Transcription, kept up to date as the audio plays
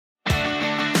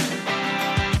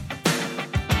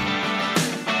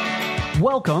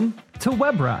Welcome to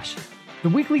WebRush, the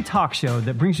weekly talk show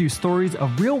that brings you stories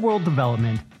of real-world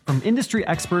development from industry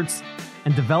experts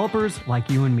and developers like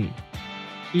you and me.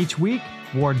 Each week,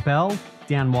 Ward Bell,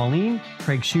 Dan Wallin,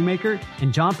 Craig Shoemaker,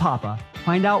 and John Papa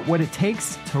find out what it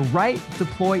takes to write,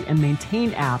 deploy, and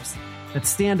maintain apps that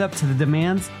stand up to the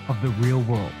demands of the real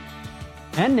world.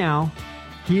 And now,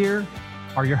 here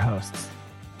are your hosts.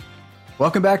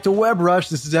 Welcome back to WebRush.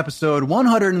 This is episode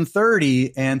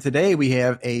 130, and today we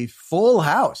have a full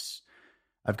house.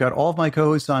 I've got all of my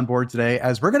co-hosts on board today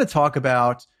as we're going to talk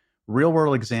about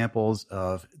real-world examples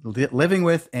of living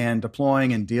with and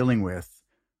deploying and dealing with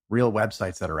real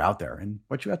websites that are out there and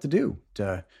what you have to do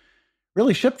to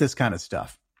really ship this kind of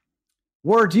stuff.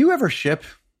 Ward, do you ever ship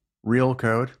real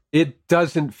code? It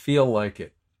doesn't feel like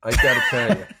it. I got to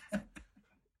tell you.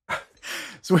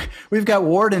 So we've got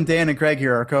Ward and Dan and Craig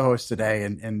here, our co-hosts today,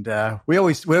 and we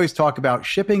always talk about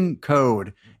shipping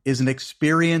code is an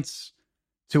experience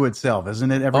to itself,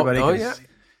 isn't it? Everybody. Yeah.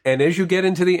 And as you get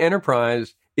into the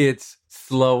enterprise, it's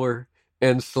slower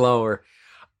and slower.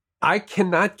 I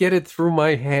cannot get it through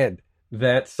my head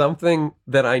that something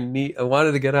that I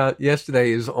wanted to get out yesterday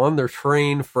is on the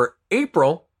train for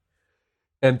April,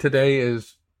 and today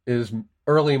is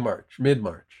early March,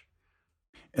 mid-March.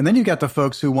 And then you got the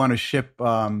folks who want to ship,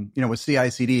 with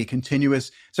CI/CD,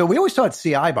 continuous. So we always taught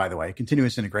CI, by the way,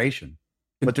 continuous integration.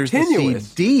 But there's the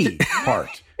CD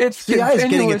part. It's CI is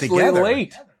getting it together.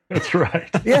 Late. That's right.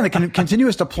 Yeah, and the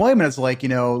continuous deployment is like,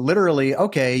 literally,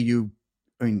 okay, you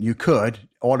could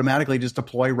automatically just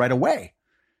deploy right away.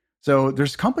 So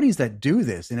there's companies that do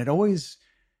this, and it always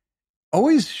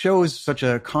shows such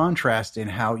a contrast in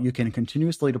how you can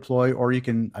continuously deploy, or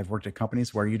I've worked at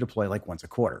companies where you deploy like once a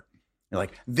quarter. You're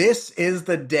like, this is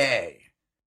the day.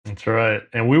 That's right.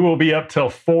 And we will be up till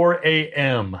 4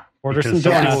 a.m. because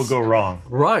something will go wrong.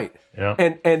 Right. Yeah.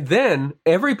 And then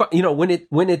everybody,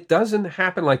 when it doesn't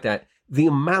happen like that, the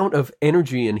amount of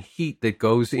energy and heat that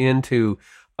goes into,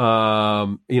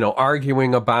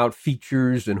 arguing about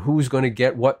features and who's going to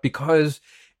get what, because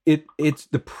it's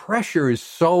the pressure is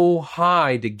so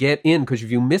high to get in, because if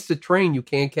you miss a train, you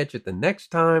can't catch it the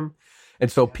next time.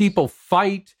 And so people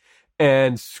fight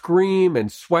and scream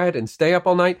and sweat and stay up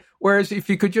all night. Whereas if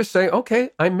you could just say,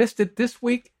 okay, I missed it this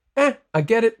week, I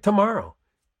get it tomorrow.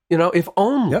 If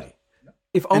only. Yep.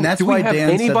 If only. And that's do we why have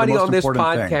Dan anybody on this thing.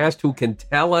 podcast who can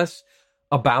tell us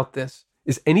about this?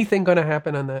 Is anything going to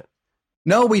happen on that?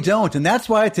 No, we don't. And that's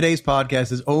why today's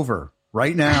podcast is over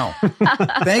right now.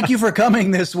 Thank you for coming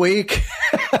this week.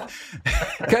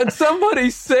 Can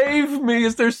somebody save me?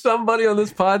 Is there somebody on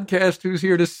this podcast who's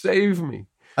here to save me?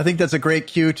 I think that's a great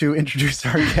cue to introduce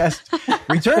our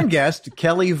return guest,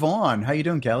 Kelly Vaughn. How you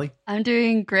doing, Kelly? I'm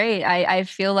doing great. I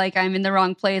feel like I'm in the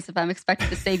wrong place if I'm expected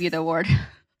to save you, though, Ward.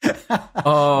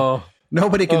 Oh,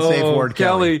 nobody can save Ward,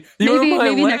 Kelly. You're my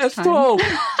last hope.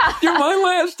 You're my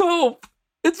last hope.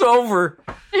 It's over.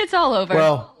 It's all over.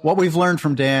 Well, what we've learned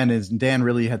from Dan is Dan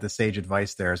really had the sage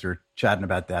advice there as we we're chatting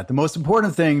about that. The most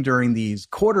important thing during these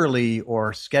quarterly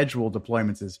or scheduled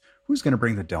deployments is who's going to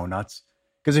bring the donuts.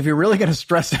 Because if you're really going to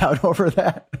stress out over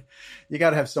that, you got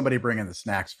to have somebody bring in the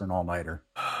snacks for an all-nighter.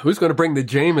 Who's going to bring the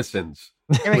Jamesons?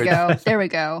 There we go. There we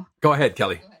go. Go ahead,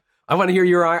 Kelly. I want to hear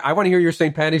your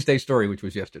St. Patty's Day story, which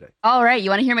was yesterday. All right, you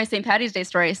want to hear my St. Patty's Day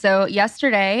story? So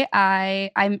yesterday,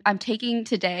 I'm taking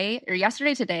today,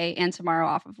 and tomorrow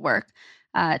off of work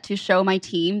to show my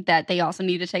team that they also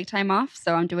need to take time off.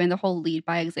 So I'm doing the whole lead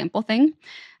by example thing.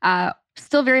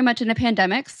 Still very much in a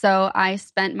pandemic, so I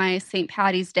spent my St.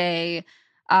 Patty's Day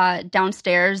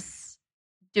downstairs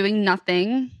doing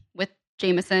nothing with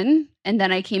Jameson, and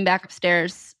then I came back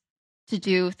upstairs to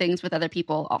do things with other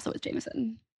people, also with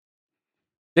Jameson.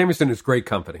 Jameson is great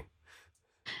company.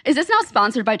 Is this now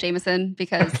sponsored by Jameson?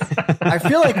 Because I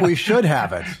feel like we should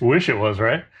have it. Wish it was,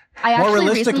 right? More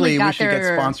realistically, we should get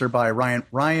sponsored by Ryan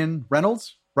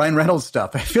Reynolds. Ryan Reynolds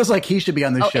stuff. It feels like he should be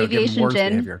on this show. Aviation given Gin.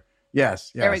 behavior.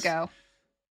 Yes. There we go.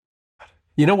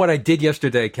 You know what I did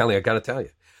yesterday, Kelly? I got to tell you.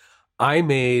 I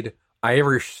made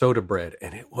Irish soda bread,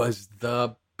 and it was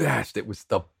the best. It was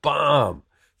the bomb.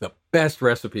 The best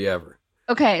recipe ever.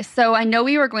 Okay, so I know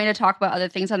we were going to talk about other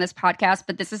things on this podcast,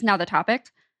 but this is now the topic.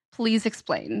 Please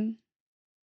explain.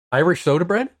 Irish soda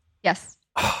bread? Yes.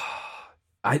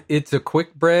 It's a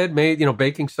quick bread made,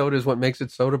 baking soda is what makes it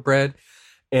soda bread.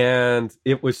 And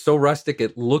it was so rustic,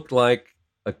 it looked like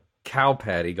a cow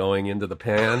patty going into the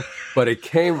pan, but it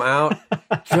came out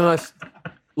just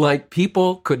like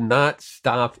people could not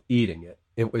stop eating it.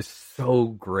 It was so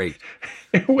great.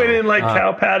 It went in like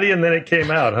cow patty and then it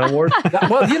came out, huh, Ward?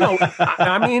 Well,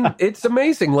 I mean, it's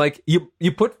amazing. Like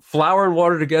you put flour and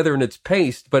water together and it's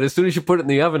paste, but as soon as you put it in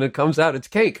the oven, it comes out, it's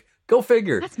cake. Go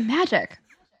figure. That's magic.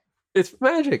 It's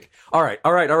magic. All right.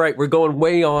 We're going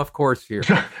way off course here.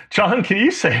 John, can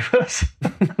you save us?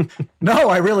 No,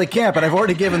 I really can't, but I've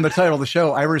already given the title of the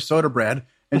show, Irish Soda Bread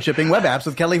and Shipping Web Apps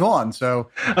with Kelly Vaughn.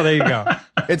 So there you go.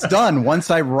 It's done. Once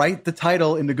I write the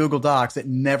title into Google Docs, it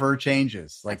never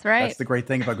changes. Like, that's right. That's the great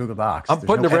thing about Google Docs. I'm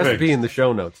putting the recipe in the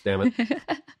show notes, damn it.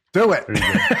 Do it.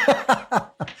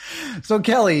 So,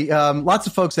 Kelly, lots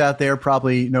of folks out there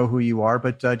probably know who you are,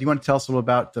 but do you want to tell us a little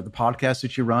about the podcast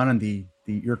that you run and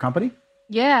your company?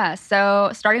 Yeah. So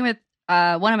starting with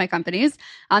one of my companies,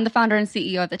 I'm the founder and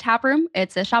CEO of The Taproom.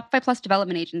 It's a Shopify Plus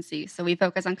development agency. So we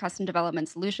focus on custom development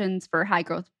solutions for high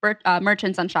growth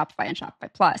merchants on Shopify and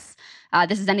Shopify Plus.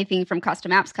 This is anything from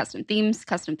custom apps, custom themes,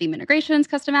 custom theme integrations,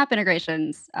 custom app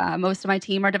integrations. Most of my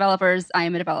team are developers. I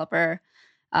am a developer.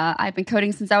 I've been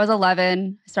coding since I was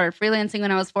 11. I started freelancing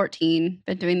when I was 14.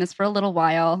 Been doing this for a little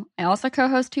while. I also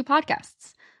co-host 2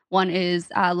 podcasts. One is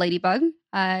Ladybug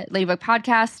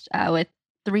podcast with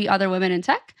 3 other women in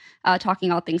tech,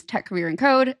 talking all things tech, career, and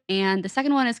code. And the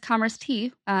second one is Commerce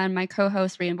Tea. My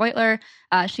co-host, Rhian Beutler,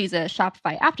 she's a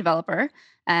Shopify app developer.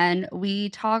 And we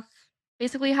talk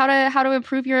basically how to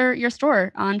improve your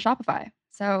store on Shopify.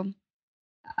 So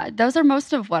those are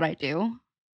most of what I do.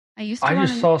 I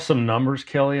just saw some numbers,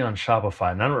 Kelly, on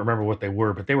Shopify, and I don't remember what they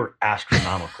were, but they were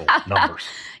astronomical numbers.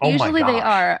 Usually they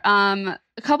are. A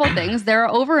couple things. There are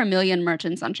over 1 million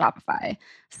merchants on Shopify.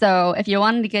 So if you're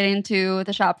wanting to get into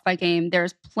the Shopify game,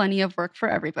 there's plenty of work for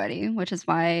everybody, which is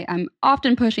why I'm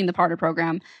often pushing the partner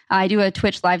program. I do a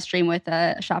Twitch live stream with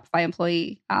a Shopify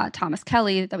employee, Thomas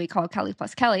Kelly, that we call Kelly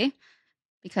Plus Kelly,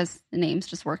 because the names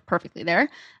just work perfectly there.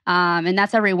 And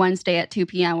that's every Wednesday at 2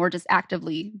 p.m. We're just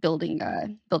actively building a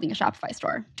Shopify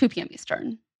store, 2 p.m.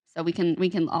 Eastern. So we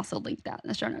can also link that in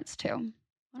the show notes too.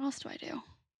 What else do I do?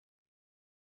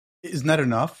 Isn't that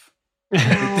enough?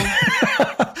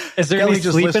 Is there Kelly any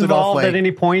sleep involved at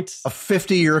any point? A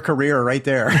 50-year career right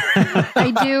there.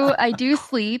 I do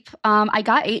sleep. I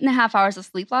got 8.5 hours of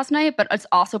sleep last night, but it's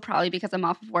also probably because I'm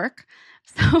off of work.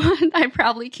 So I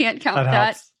probably can't count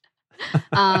that.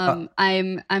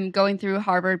 I'm going through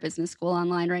Harvard Business School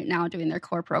online right now, doing their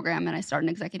core program, and I start an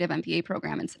executive MBA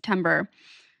program in September.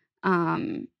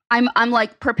 I'm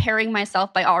like preparing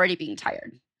myself by already being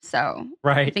tired. So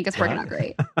right. I think it's working out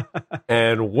great.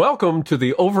 And welcome to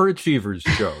the Overachievers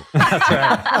Show. That's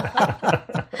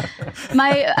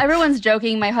right. Everyone's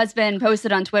joking. My husband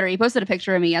posted on Twitter. He posted a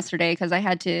picture of me yesterday because I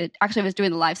was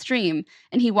doing the live stream,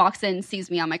 and he walks in,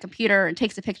 sees me on my computer, and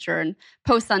takes a picture and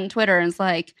posts on Twitter, and is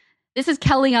like, "This is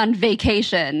Kelly on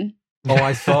vacation." Oh,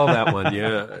 I saw that one.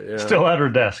 Yeah. Still at her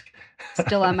desk.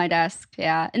 Still on my desk.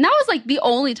 Yeah. And that was like the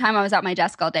only time I was at my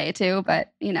desk all day too.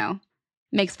 But,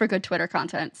 makes for good Twitter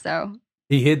content. So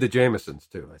he hid the Jamesons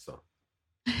too, I saw.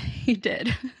 He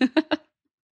did.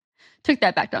 Took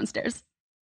that back downstairs.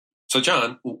 So,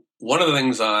 John, one of the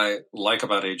things I like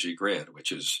about AG Grid,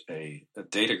 which is a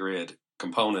data grid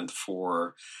component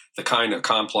for the kind of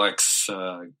complex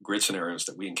grid scenarios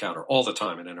that we encounter all the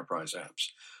time in enterprise apps.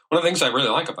 One of the things I really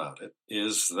like about it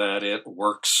is that it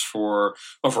works for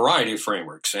a variety of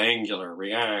frameworks, Angular,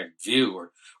 React, Vue,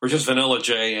 or just vanilla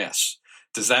JS.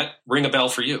 Does that ring a bell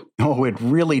for you? Oh, it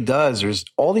really does. There's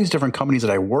all these different companies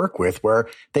that I work with where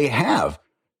they have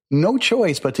no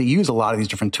choice but to use a lot of these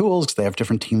different tools because they have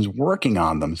different teams working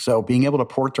on them. So being able to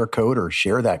port their code or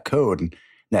share that code and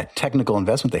that technical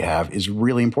investment they have is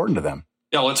really important to them.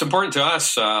 Yeah, well, it's important to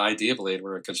us. Ideally,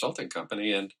 we're a consulting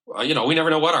company, and we never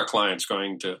know what our client's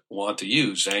going to want to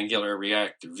use, Angular,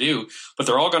 React, or Vue, but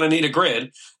they're all going to need a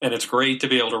grid, and it's great to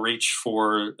be able to reach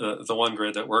for the one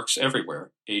grid that works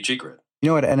everywhere, AG Grid. You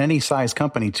know what, at any size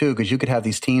company too, because you could have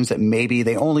these teams that maybe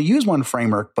they only use one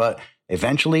framework, but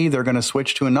eventually they're going to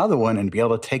switch to another one and be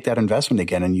able to take that investment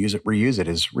again and reuse it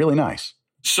is really nice.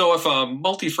 So if a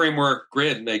multi-framework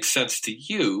grid makes sense to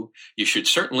you, you should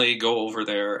certainly go over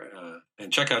there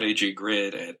and check out AG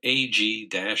Grid at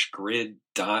ag-grid.com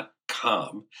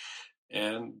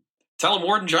and tell them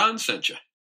Warden John sent you.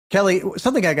 Kelly,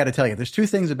 something I got to tell you. There's 2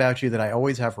 things about you that I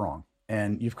always have wrong,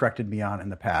 and you've corrected me on in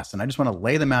the past, and I just want to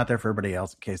lay them out there for everybody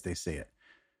else in case they see it.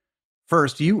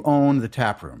 First, you own the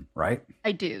Taproom, right?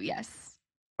 I do, yes.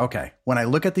 Okay. When I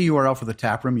look at the URL for the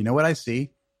Taproom, you know what I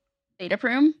see?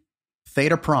 Thetaproom?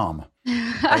 Theta Prom.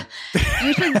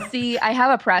 You should see, I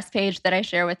have a press page that I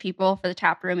share with people for the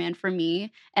Taproom and for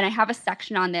me, and I have a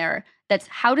section on there that's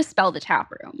how to spell the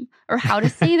Taproom or how to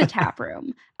say the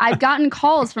Taproom. I've gotten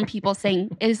calls from people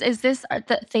saying, is this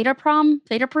the Thetaproom?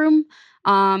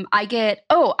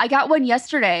 I got one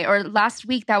yesterday or last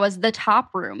week that was the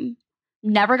Top Room.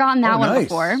 Never gotten that one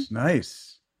before.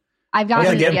 Nice. I've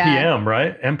gotten NPM,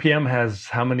 right? NPM has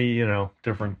how many,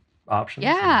 different options.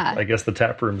 Yeah. I guess the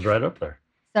tap room's right up there.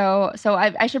 So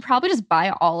I should probably just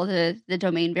buy all of the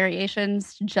domain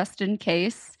variations just in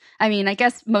case. I mean, I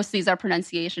guess most of these are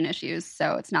pronunciation issues,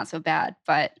 so it's not so bad.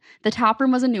 But the tap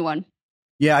room was a new one.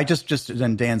 Yeah, I just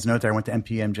in Dan's note there, I went to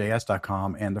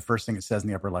npmjs.com, and the first thing it says in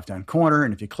the upper left-hand corner,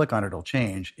 and if you click on it, it'll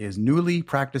change, is newly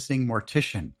practicing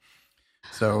mortician.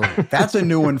 So that's a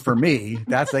new one for me.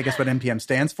 That's, I guess, what NPM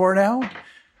stands for now.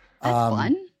 That's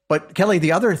fun. But Kelly,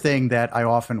 the other thing that I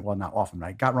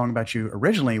got wrong about you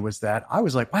originally was that I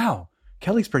was like, wow,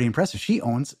 Kelly's pretty impressive. She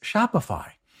owns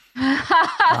Shopify.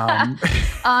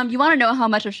 You want to know how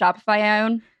much of Shopify I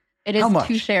own? It is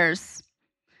 2 shares.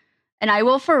 And I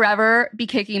will forever be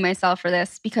kicking myself for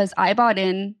this because I bought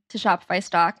in to Shopify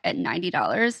stock at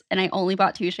 $90 and I only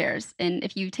bought 2 shares. And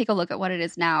if you take a look at what it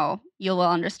is now, you will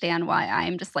understand why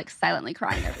I'm just like silently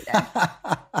crying every day.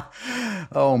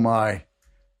 Oh my.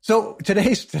 So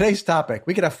today's topic,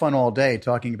 we could have fun all day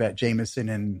talking about Jameson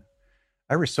and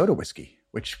Irish soda whiskey,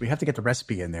 which we have to get the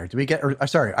recipe in there.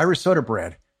 Irish soda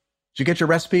bread. Did you get your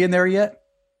recipe in there yet?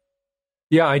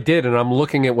 Yeah, I did. And I'm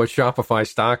looking at what Shopify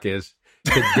stock is.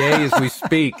 Today, as we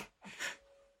speak,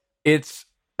 it's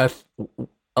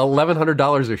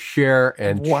 $1,100 a share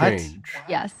and change.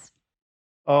 Yes.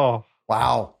 Oh,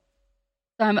 wow.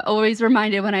 So I'm always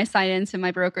reminded when I sign into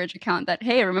my brokerage account that,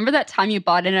 hey, remember that time you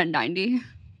bought in at 90?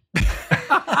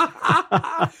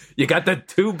 You got the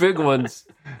 2 big ones.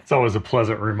 It's always a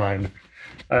pleasant reminder.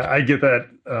 I get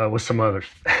that with some others.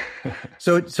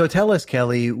 So tell us,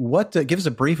 Kelly, give us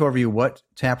a brief overview of what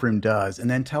Taproom does, and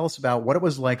then tell us about what it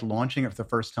was like launching it for the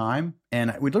first time.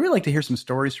 And we'd really like to hear some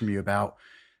stories from you about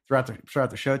throughout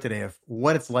the show today of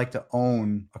what it's like to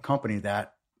own a company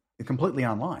that is completely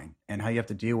online and how you have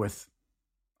to deal with,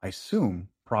 I assume,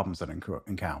 problems that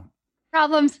encounter.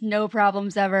 Problems, no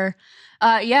problems ever.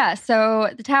 So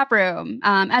the Taproom,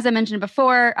 as I mentioned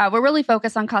before, we're really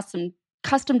focused on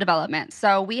custom development.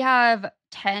 So we have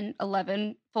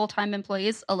 11 full-time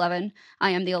employees, 11.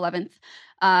 I am the 11th.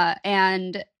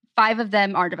 And 5 of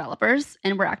them are developers,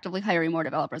 and we're actively hiring more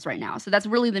developers right now. So that's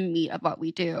really the meat of what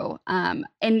we do. And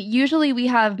usually we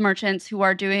have merchants who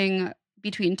are doing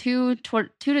between $2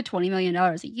 to $20 million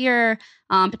a year,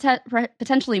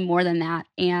 potentially more than that.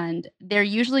 And they're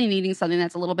usually needing something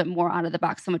that's a little bit more out of the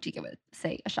box than what you get with,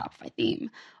 say, a Shopify theme.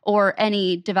 Or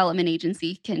any development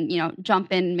agency can,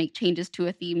 jump in and make changes to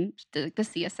a theme, the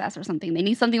CSS or something. They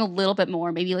need something a little bit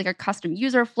more, maybe like a custom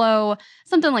user flow,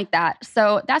 something like that.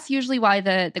 So that's usually why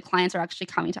the clients are actually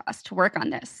coming to us to work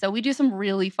on this. So we do some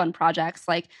really fun projects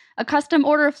like a custom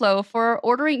order flow for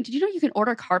ordering. Did you know you can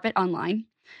order carpet online?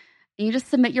 And you just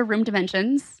submit your room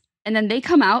dimensions, and then they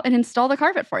come out and install the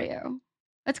carpet for you.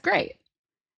 That's great.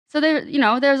 So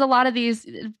there's a lot of these.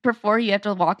 Before, you have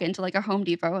to walk into like a Home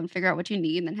Depot and figure out what you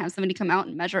need, and then have somebody come out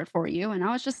and measure it for you. And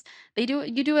now it's just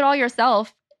you do it all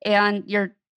yourself, and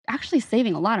you're actually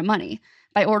saving a lot of money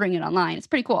by ordering it online. It's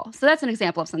pretty cool. So that's an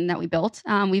example of something that we built.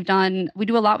 We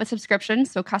do a lot with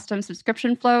subscriptions, so custom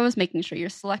subscription flows, making sure you're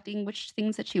selecting which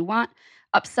things that you want,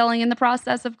 upselling in the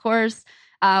process, of course.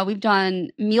 We've done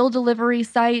meal delivery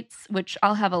sites, which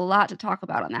I'll have a lot to talk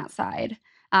about on that side.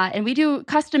 And we do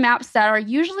custom apps that are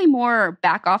usually more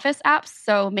back office apps.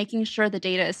 So making sure the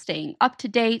data is staying up to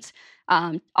date,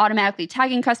 automatically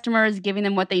tagging customers, giving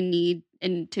them what they need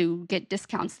and to get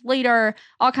discounts later,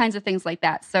 all kinds of things like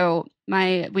that. So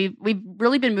we've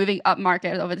really been moving up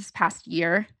market over this past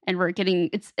year, and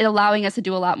it's allowing us to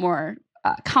do a lot more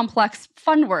complex,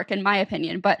 fun work, in my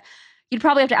opinion. But you'd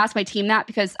probably have to ask my team that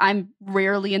because I'm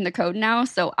rarely in the code now.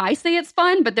 So I say it's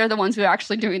fun, but they're the ones who are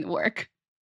actually doing the work.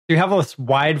 You have this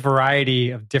wide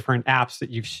variety of different apps that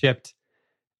you've shipped.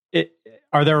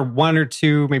 Are there 1 or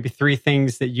 2, maybe 3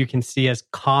 things that you can see as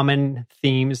common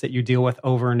themes that you deal with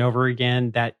over and over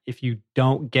again that if you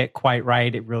don't get quite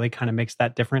right, it really kind of makes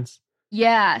that difference?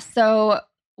 Yeah. So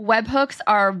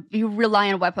you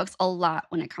rely on webhooks a lot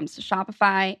when it comes to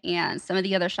Shopify and some of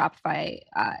the other Shopify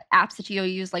apps that you'll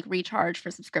use, like Recharge for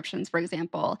subscriptions, for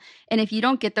example. And if you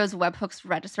don't get those webhooks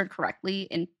registered correctly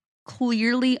and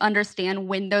clearly understand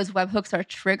when those webhooks are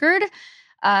triggered,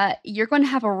 you're going to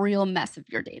have a real mess of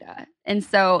your data. And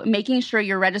so making sure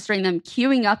you're registering them,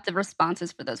 queuing up the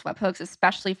responses for those webhooks,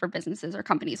 especially for businesses or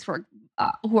companies who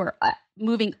are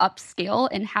moving upscale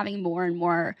and having more and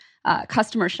more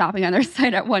customers shopping on their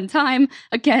site at one time.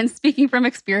 Again, speaking from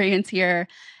experience here,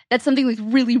 that's something that's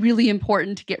really, really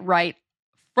important to get right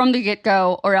from the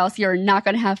get-go, or else you're not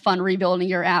going to have fun rebuilding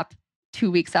your app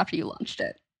 2 weeks after you launched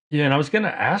it. Yeah, and I was going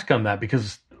to ask on that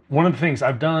because one of the things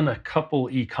I've done a couple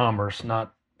e-commerce,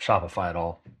 not Shopify at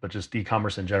all, but just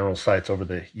e-commerce in general sites over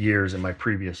the years in my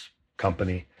previous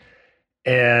company.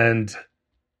 And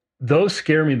those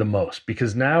scare me the most,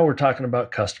 because now we're talking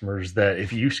about customers that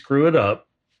if you screw it up,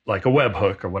 like a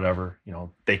webhook or whatever,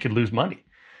 they could lose money.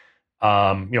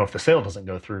 If the sale doesn't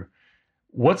go through.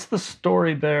 What's the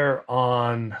story there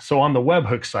on the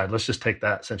webhook side? Let's just take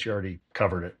that since you already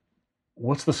covered it.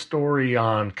 What's the story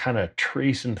on kind of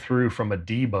tracing through from a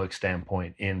debug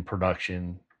standpoint in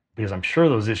production? Because I'm sure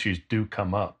those issues do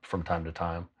come up from time to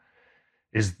time.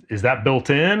 Is that built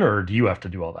in, or do you have to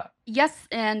do all that? Yes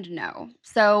and no.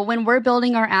 So when we're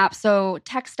building our apps, so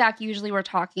tech stack, usually we're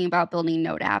talking about building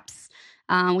Node apps.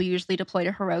 We usually deploy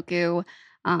to Heroku,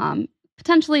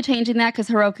 potentially changing that because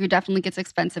Heroku definitely gets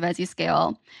expensive as you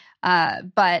scale.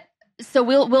 But so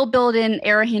we'll build in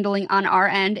error handling on our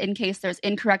end in case there's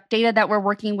incorrect data that we're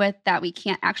working with that we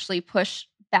can't actually push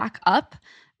back up.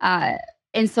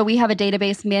 And so we have a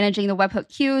database managing the webhook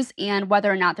queues and whether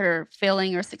or not they're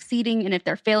failing or succeeding. And if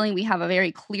they're failing, we have a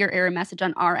very clear error message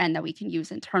on our end that we can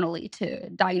use internally to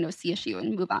diagnose the issue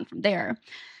and move on from there.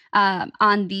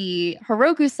 On the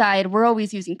Heroku side, we're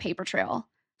always using Papertrail.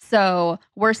 So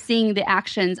we're seeing the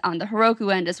actions on the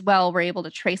Heroku end as well. We're able to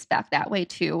trace back that way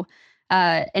too.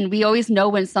 And we always know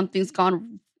when something's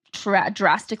gone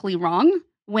drastically wrong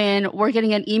when we're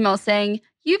getting an email saying,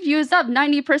 you've used up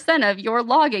 90% of your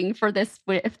logging for this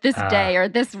day or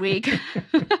this week.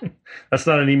 That's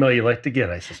not an email you like to get,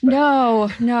 I suspect.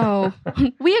 No.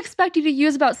 We expect you to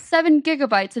use about 7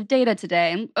 gigabytes of data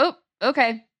today. Oh,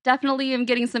 okay. Definitely am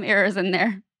getting some errors in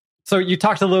there. So you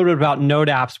talked a little bit about Node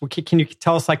apps. Can you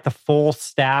tell us like the full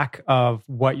stack of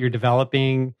what you're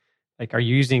developing? Like, are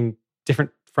you using different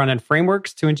front-end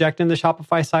frameworks to inject in the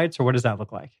Shopify sites, or what does that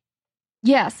look like?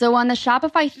 Yeah, so on the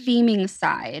Shopify theming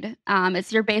side,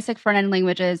 it's your basic front-end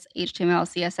languages, HTML,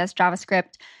 CSS,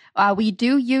 JavaScript. We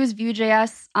do use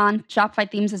Vue.js on Shopify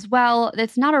themes as well.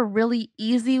 It's not a really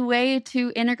easy way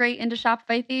to integrate into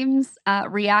Shopify themes.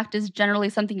 React is generally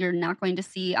something you're not going to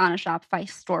see on a Shopify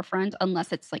storefront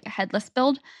unless it's like a headless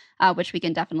build, which we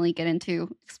can definitely get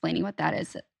into explaining what that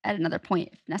is at another point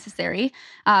if necessary.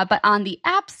 But on the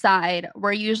app side,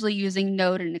 we're usually using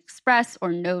Node and Express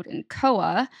or Node and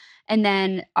Koa. And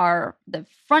then the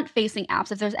front-facing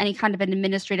apps, if there's any kind of an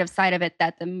administrative side of it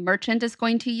that the merchant is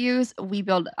going to use, we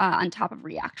build on top of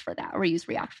React for that, or use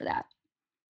React for that.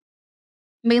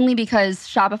 Mainly because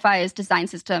Shopify's design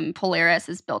system, Polaris,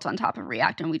 is built on top of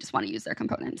React, and we just want to use their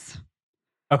components.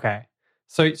 Okay.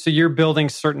 So you're building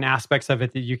certain aspects of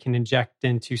it that you can inject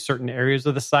into certain areas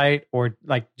of the site, or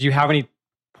like, do you have any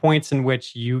points in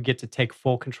which you get to take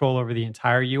full control over the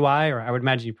entire UI? Or I would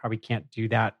imagine you probably can't do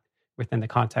that within the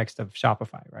context of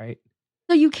Shopify, right?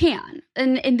 So you can.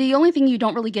 And the only thing you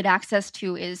don't really get access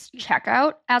to is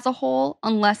checkout as a whole,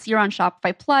 unless you're on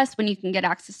Shopify Plus, when you can get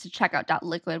access to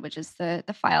checkout.liquid, which is the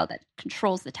file that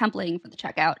controls the templating for the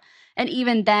checkout. And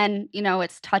even then,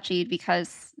 it's touchy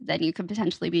because then you could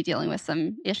potentially be dealing with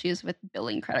some issues with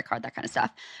billing, credit card, that kind of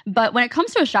stuff. But when it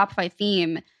comes to a Shopify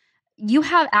theme, you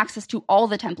have access to all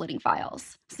the templating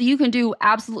files. So you can do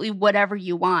absolutely whatever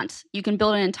you want. You can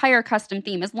build an entire custom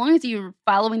theme. As long as you're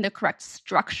following the correct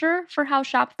structure for how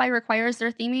Shopify requires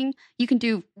their theming, you can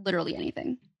do literally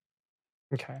anything.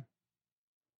 Okay.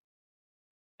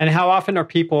 And how often are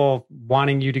people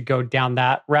wanting you to go down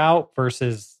that route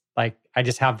versus like, I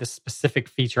just have this specific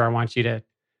feature I want you to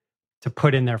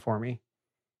put in there for me?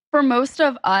 For most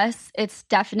of us, it's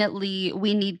definitely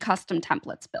we need custom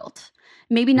templates built.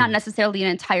 Maybe not necessarily an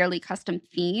entirely custom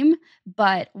theme,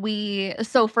 but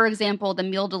so for example, the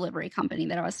meal delivery company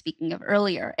that I was speaking of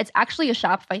earlier, it's actually a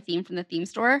Shopify theme from the theme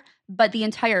store, but the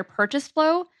entire purchase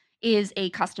flow is a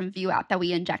custom Vue app that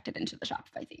we injected into the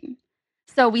Shopify theme.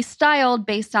 So we styled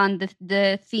based on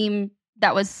the theme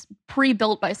that was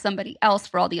pre-built by somebody else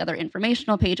for all the other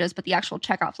informational pages, but the actual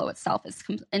checkout flow itself is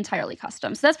entirely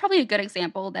custom. So that's probably a good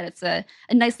example that it's a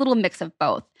nice little mix of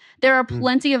both. There are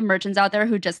plenty of merchants out there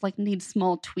who just like need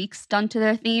small tweaks done to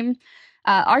their theme.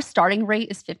 Our starting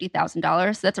rate is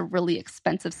 $50,000. So that's a really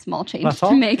expensive small change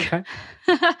to make. Okay.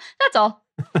 That's all.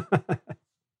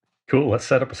 Cool. Let's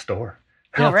set up a store.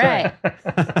 All right.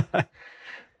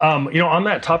 On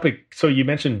that topic, so you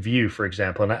mentioned Vue, for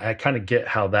example, and I kind of get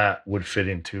how that would fit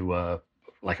into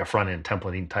like a front-end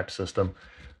templating type system.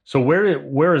 So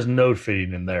where is Node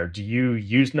fitting in there? Do you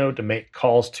use Node to make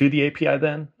calls to the API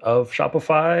then of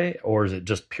Shopify, or is it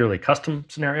just purely custom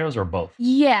scenarios, or both?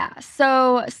 Yeah,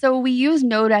 so we use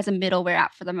Node as a middleware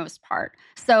app for the most part.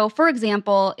 So for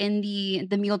example, in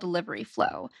the meal delivery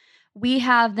flow, we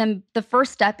have them. The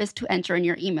first step is to enter in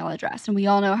your email address. And we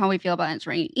all know how we feel about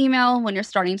entering email when you're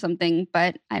starting something,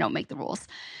 but I don't make the rules.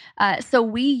 So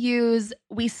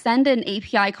we send an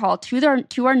API call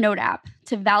to our Node app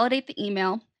to validate the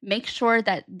email, make sure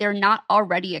that they're not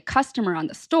already a customer on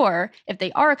the store. If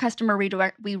they are a customer,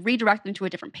 we redirect them to a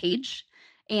different page.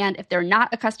 And if they're not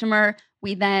a customer,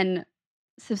 we then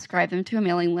subscribe them to a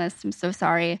mailing list. I'm so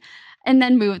sorry. And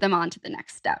then move them on to the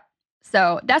next step.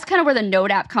 So that's kind of where the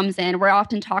Node app comes in. We're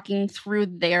often talking through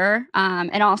there.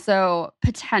 And also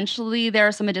potentially there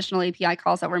are some additional API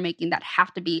calls that we're making that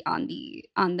have to be on the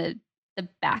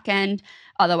back end.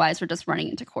 Otherwise, we're just running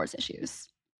into CORS issues.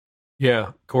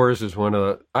 Yeah, CORS is one of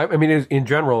the, I mean, in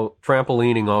general,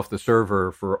 trampolining off the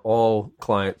server for all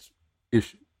clients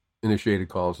initiated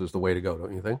calls is the way to go,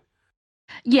 don't you think?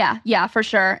 Yeah, for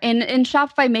sure. And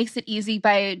Shopify makes it easy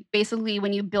by basically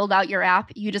when you build out your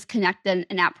app, you just connect an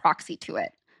app proxy to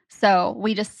it. So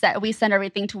we send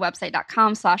everything to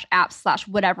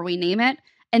website.com/apps/whatever we name it,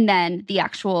 and then the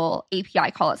actual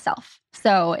API call itself.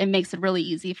 So it makes it really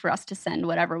easy for us to send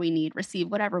whatever we need, receive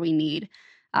whatever we need,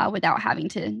 without having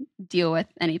to deal with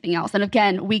anything else. And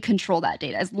again, we control that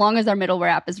data. As long as our middleware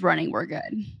app is running, we're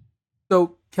good.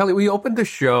 So, Kelly, we opened the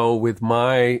show with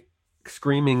my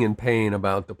screaming in pain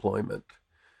about deployment.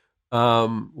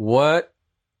 What's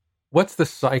the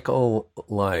cycle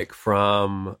like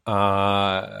from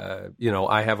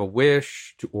I have a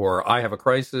wish or I have a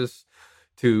crisis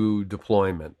to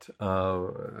deployment,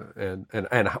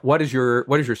 and what is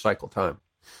your cycle time?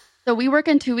 So we work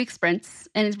in 2-week sprints,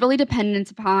 and it's really dependent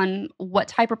upon what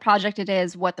type of project it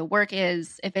is, what the work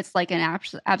is. If it's like an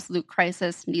absolute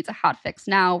crisis, needs a hot fix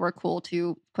now, we're cool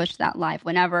to push that live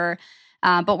whenever.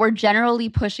 But we're generally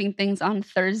pushing things on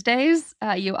Thursdays.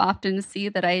 You often see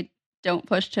that I don't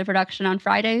push to production on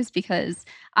Fridays because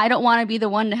I don't want to be the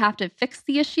one to have to fix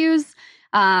the issues.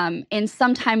 And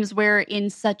sometimes we're in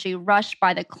such a rush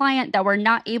by the client that we're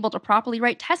not able to properly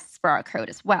write tests for our code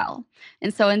as well.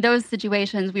 And so in those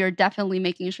situations, we are definitely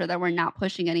making sure that we're not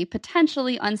pushing any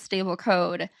potentially unstable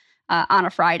code on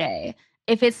a Friday.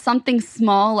 If it's something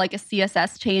small like a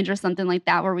CSS change or something like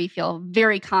that where we feel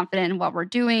very confident in what we're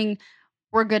doing,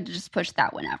 we're good to just push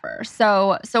that whenever.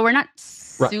 So we're not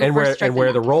super strict. And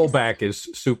where the rollback is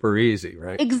super easy,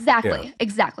 right? Exactly.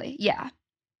 Yeah.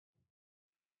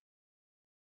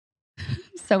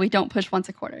 So we don't push once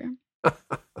a quarter.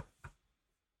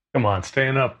 Come on,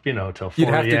 staying up, till 4 You'd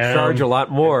have to charge a lot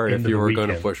more if you were going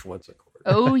to weekend. push once a quarter.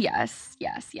 Oh, yes.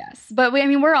 But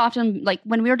we're often, like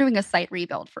when we were doing a site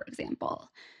rebuild, for example,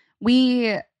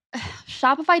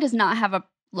 Shopify does not have a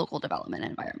local development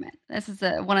environment. This is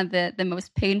one of the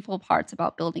most painful parts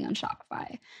about building on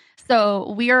Shopify.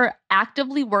 So we are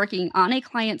actively working on a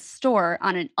client's store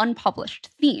on an unpublished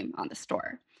theme on the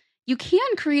store. You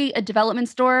can create a development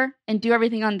store and do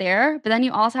everything on there, but then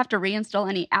you also have to reinstall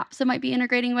any apps it might be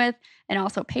integrating with and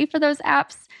also pay for those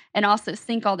apps and also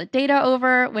sync all the data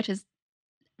over, which is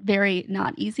very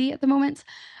not easy at the moment.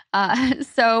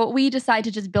 So we decide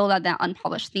to just build out that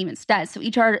unpublished theme instead. So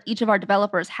each of our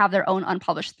developers have their own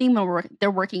unpublished theme where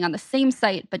they're working on the same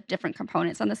site, but different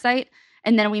components on the site.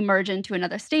 And then we merge into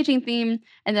another staging theme.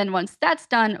 And then once that's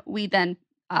done, we then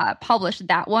publish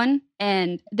that one.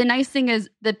 And the nice thing is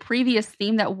the previous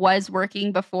theme that was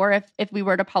working before, if we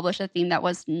were to publish a theme that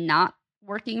was not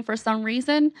working for some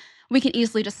reason, we can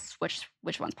easily just switch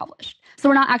which one's published. So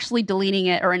we're not actually deleting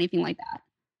it or anything like that.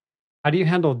 How do you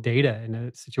handle data in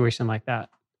a situation like that?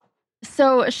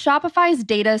 So Shopify's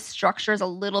data structure is a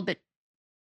little bit,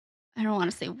 I don't want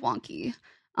to say wonky.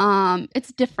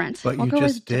 It's different. But you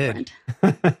just did.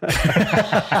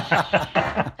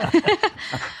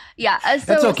 Yeah. So,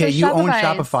 that's okay. So you own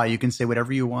Shopify. You can say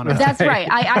whatever you want. That's right.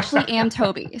 I actually am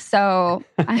Toby. So,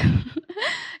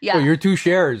 yeah. So you're 2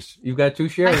 shares. You've got 2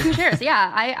 shares. I have 2 shares.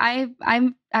 Yeah.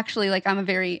 I'm actually I'm a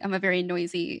very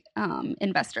noisy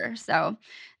investor. So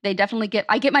they definitely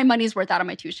I get my money's worth out of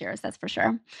my 2 shares. That's for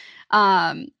sure.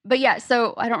 But yeah.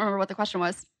 So I don't remember what the question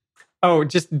was. Oh,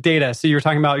 just data. So you were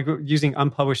talking about using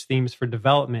unpublished themes for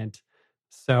development.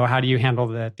 So how do you handle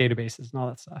the databases and all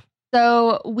that stuff?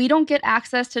 So we don't get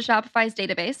access to Shopify's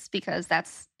database because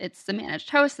it's the managed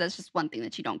host. That's just one thing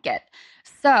that you don't get.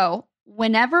 So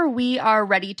whenever we are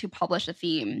ready to publish a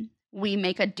theme, we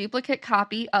make a duplicate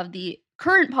copy of the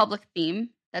current public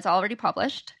theme that's already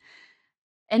published,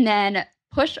 and then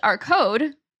push our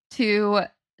code to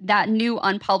that new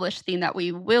unpublished theme that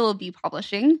we will be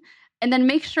publishing, and then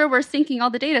make sure we're syncing all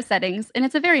the data settings. And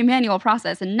it's a very manual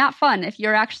process and not fun if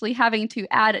you're actually having to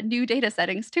add new data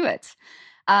settings to it.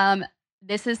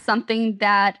 This is something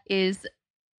that is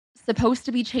supposed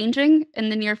to be changing in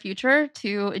the near future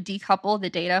to decouple the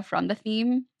data from the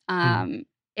theme.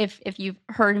 If you've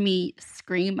heard me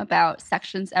scream about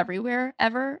sections everywhere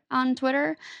ever on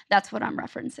Twitter, that's what I'm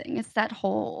referencing. It's that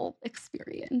whole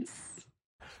experience.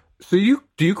 So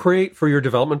do you create for your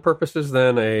development purposes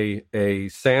then a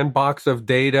sandbox of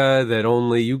data that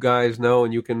only you guys know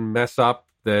and you can mess up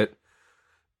that,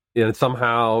 you know,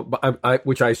 somehow,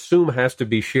 which I assume has to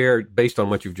be shared based on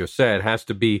what you've just said, has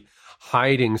to be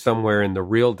hiding somewhere in the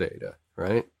real data,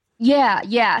 right?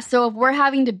 Yeah. So if we're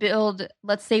having to build,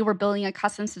 let's say we're building a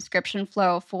custom subscription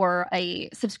flow for a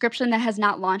subscription that has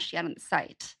not launched yet on the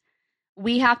site,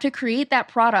 we have to create that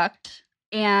product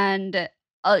and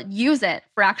use it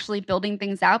for actually building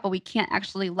things out, but we can't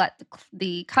actually let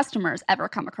the customers ever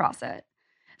come across it.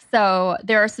 So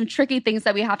there are some tricky things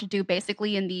that we have to do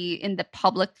basically in the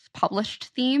published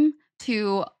theme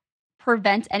to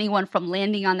prevent anyone from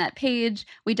landing on that page.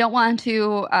 We don't want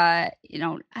to,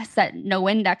 set no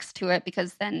index to it,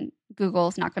 because then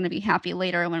Google's not going to be happy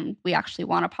later when we actually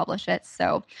want to publish it.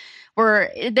 So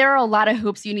there are a lot of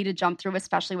hoops you need to jump through,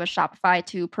 especially with Shopify,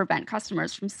 to prevent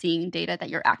customers from seeing data that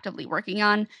you're actively working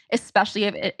on, especially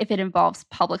if it involves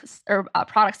products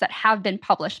that have been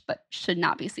published but should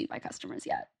not be seen by customers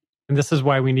yet. And this is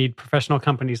why we need professional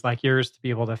companies like yours to be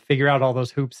able to figure out all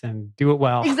those hoops and do it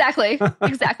well. Exactly.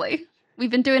 We've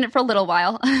been doing it for a little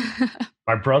while.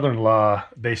 My brother-in-law,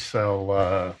 they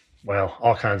sell,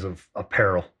 all kinds of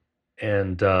apparel.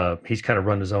 And he's kind of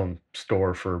run his own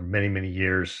store for many, many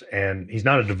years. And he's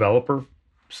not a developer.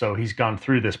 So he's gone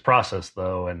through this process,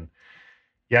 though. And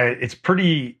yeah, it's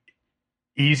pretty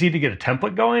easy to get a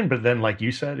template going. But then, like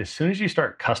you said, as soon as you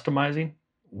start customizing,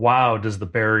 wow, does the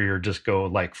barrier just go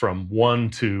like from 1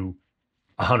 to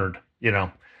 100,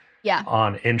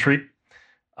 on entry.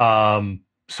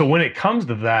 So when it comes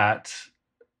to that,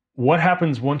 what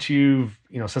happens once you've,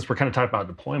 since we're kind of talking about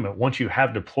deployment, once you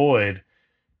have deployed,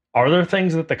 are there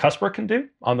things that the customer can do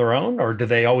on their own, or do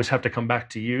they always have to come back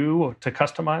to you to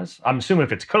customize? I'm assuming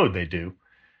if it's code, they do.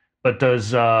 But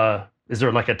is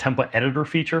there like a template editor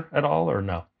feature at all, or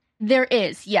no? There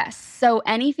is, yes. So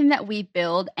anything that we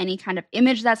build, any kind of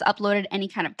image that's uploaded, any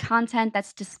kind of content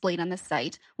that's displayed on the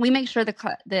site, we make sure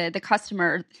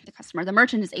the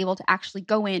merchant is able to actually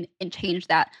go in and change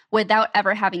that without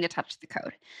ever having to touch the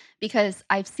code. Because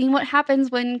I've seen what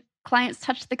happens when clients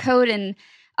touch the code, and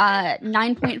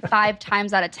 9.5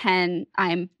 times out of 10,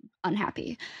 I'm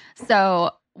unhappy. So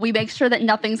we make sure that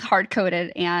nothing's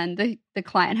hard-coded and the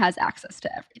client has access to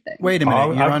everything. Wait a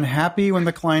minute. You're unhappy when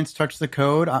the clients touch the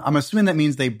code? I'm assuming that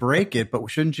means they break it,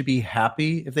 but shouldn't you be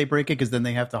happy if they break it, because then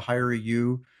they have to hire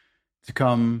you to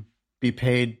come be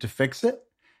paid to fix it?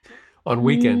 On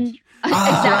weekends.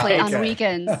 Exactly, on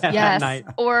weekends, yes. Night.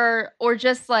 Or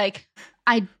just like,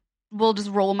 I will just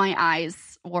roll my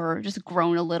eyes or just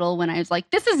groan a little when I was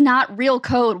like, this is not real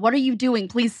code. What are you doing?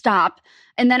 Please stop.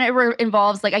 And then it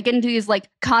involves, like, I get into these like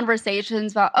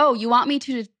conversations about, oh, you want me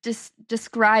to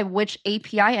describe which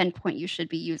API endpoint you should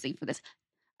be using for this.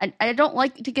 I don't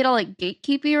like to get all like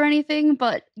gatekeepy or anything,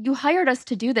 but you hired us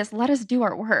to do this. Let us do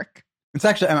our work. It's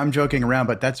actually, I'm joking around,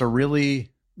 but that's a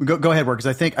really go ahead, Ward,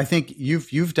 because I think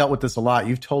you've dealt with this a lot.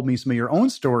 You've told me some of your own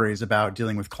stories about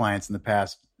dealing with clients in the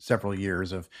past several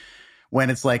years of when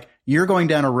it's like you're going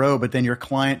down a road, but then your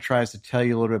client tries to tell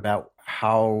you a little bit about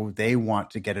how they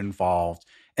want to get involved.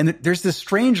 And there's this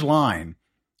strange line.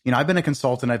 I've been a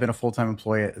consultant. I've been a full-time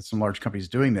employee at some large companies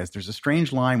doing this. There's a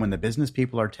strange line when the business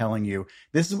people are telling you,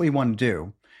 this is what we want to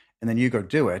do. And then you go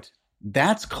do it.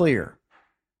 That's clear.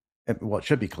 Well, it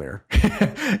should be clear.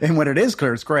 And when it is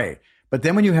clear, it's great. But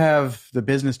then when you have the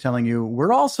business telling you,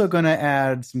 we're also going to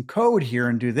add some code here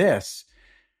and do this.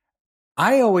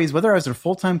 I always, whether I was a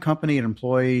full-time company, an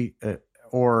employee,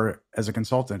 or as a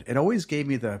consultant, it always gave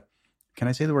me can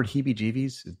I say the word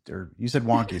heebie-jeebies? Or you said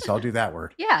wonky, so I'll do that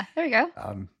word. Yeah, there you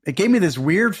go. It gave me this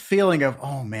weird feeling of,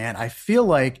 oh man, I feel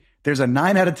like there's a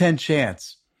 9 out of 10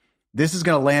 chance this is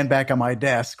going to land back on my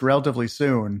desk relatively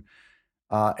soon.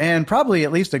 And probably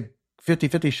at least a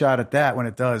 50-50 shot at that when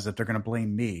it does, that they're going to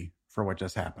blame me for what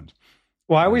just happened.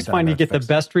 Well, I always find you get the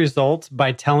best results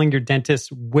by telling your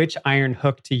dentist which iron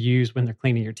hook to use when they're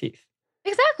cleaning your teeth.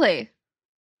 Exactly.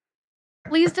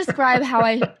 Please describe how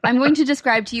I'm going to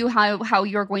describe to you how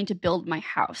you're going to build my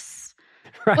house.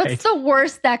 Right. What's the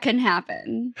worst that can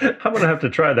happen? I'm going to have to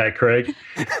try that, Craig.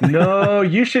 No,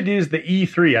 you should use the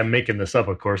E3. I'm making this up,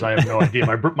 of course. I have no idea.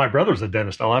 My brother's a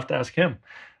dentist. I'll have to ask him.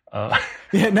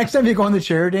 Yeah, next time you go on the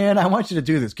chair, Dan, I want you to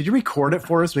do this. Could you record it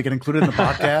for us so we can include it in the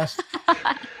podcast?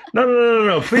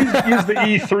 No. Please use the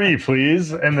E3,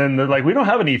 please. And then they're like, we don't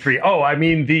have an E3. Oh, I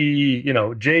mean the,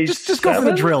 J7. Just go for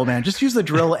the drill, man. Just use the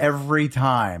drill every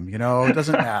time. It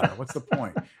doesn't matter. What's the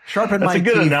point? Sharpen my teeth.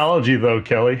 That's a good analogy, though,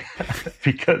 Kelly,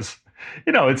 because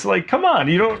it's like, come on,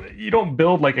 you don't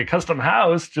build like a custom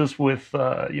house just with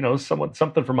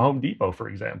something from Home Depot, for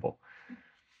example.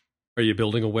 Are you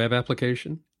building a web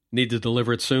application? Need to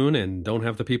deliver it soon and don't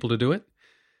have the people to do it?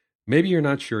 Maybe you're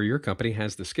not sure your company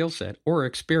has the skill set or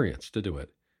experience to do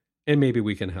it, and maybe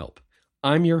we can help.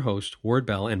 I'm your host, Ward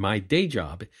Bell, and my day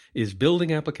job is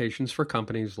building applications for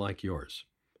companies like yours.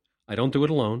 I don't do it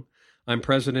alone. I'm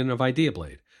president of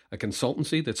IdeaBlade, a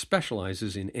consultancy that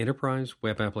specializes in enterprise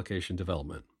web application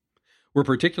development. We're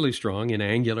particularly strong in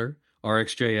Angular,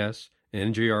 RxJS,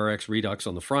 NGRX Redux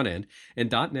on the front end, and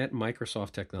 .NET and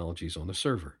Microsoft technologies on the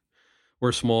server. We're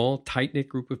a small, tight-knit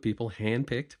group of people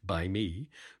handpicked by me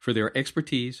for their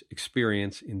expertise,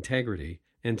 experience, integrity,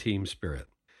 and team spirit.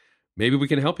 Maybe we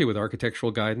can help you with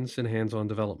architectural guidance and hands-on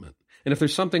development. And if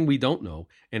there's something we don't know,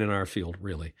 and in our field,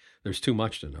 really, there's too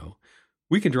much to know,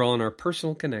 we can draw on our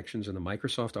personal connections in the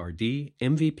Microsoft RD,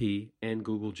 MVP, and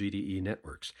Google GDE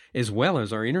networks, as well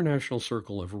as our international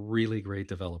circle of really great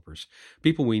developers,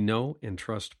 people we know and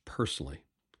trust personally.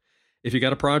 If you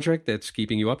got a project that's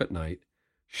keeping you up at night,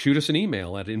 shoot us an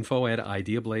email at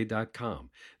info@ideablade.com.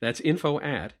 That's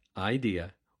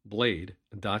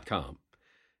info@ideablade.com.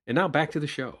 And now back to the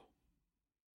show.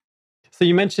 So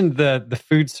you mentioned the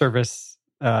food service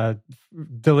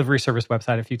delivery service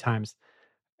website a few times.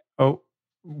 Oh,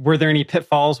 were there any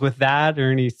pitfalls with that,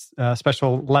 or any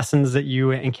special lessons that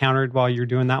you encountered while you're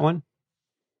doing that one?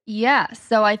 Yeah.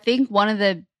 So I think one of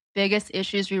the biggest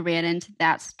issues we ran into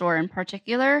that store in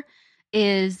particular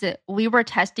is we were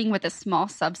testing with a small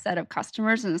subset of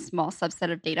customers and a small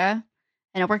subset of data,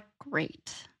 and it worked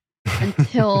great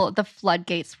until the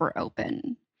floodgates were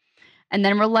open. And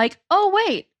then we're like, oh,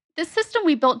 wait, this system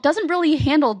we built doesn't really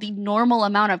handle the normal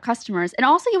amount of customers. And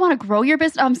also, you want to grow your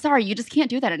business. I'm sorry, you just can't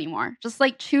do that anymore. Just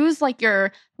like choose like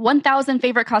your 1,000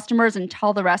 favorite customers and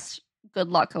tell the rest, good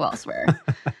luck, go elsewhere.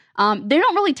 They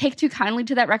don't really take too kindly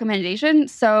to that recommendation.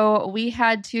 So we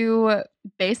had to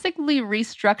basically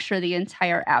restructure the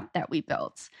entire app that we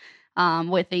built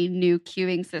with a new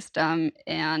queuing system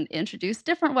and introduce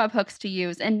different webhooks to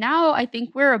use. And now I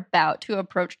think we're about to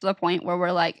approach the point where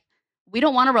we're like, we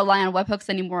don't want to rely on webhooks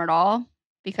anymore at all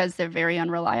because they're very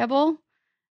unreliable.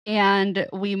 And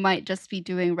we might just be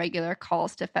doing regular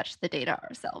calls to fetch the data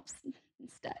ourselves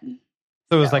instead.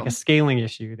 So it was like a scaling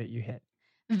issue that you hit.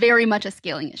 Very much a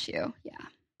scaling issue. Yeah.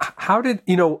 How did,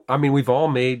 we've all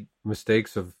made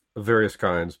mistakes of various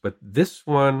kinds, but this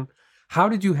one, how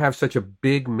did you have such a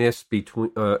big miss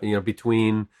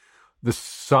between the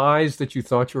size that you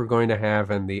thought you were going to have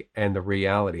and the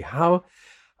reality?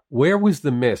 Where was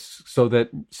the miss so that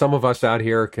some of us out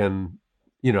here can,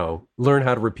 learn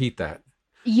how to repeat that?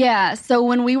 Yeah. So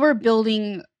when we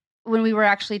were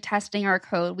actually testing our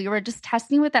code, we were just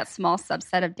testing with that small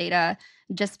subset of data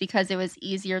just because it was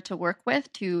easier to work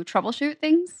with to troubleshoot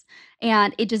things.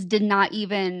 And it just did not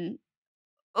even,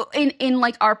 in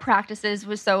like our practices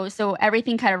was so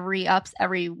everything kind of re-ups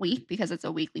every week because it's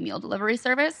a weekly meal delivery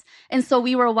service. And so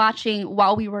we were watching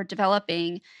while we were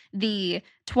developing the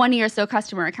 20 or so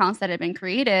customer accounts that had been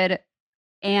created,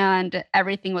 and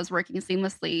everything was working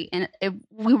seamlessly. And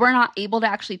we were not able to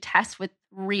actually test with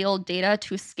real data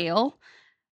to scale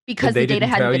because the data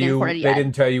hadn't been imported yet. They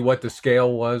didn't tell you what the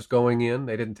scale was going in?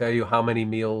 They didn't tell you how many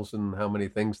meals and how many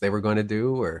things they were going to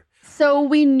do? Or So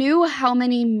we knew how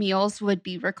many meals would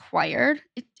be required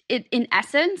in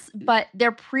essence, but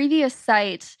their previous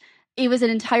site, it was an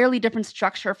entirely different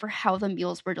structure for how the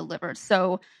meals were delivered.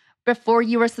 So before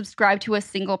you were subscribed to a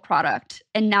single product,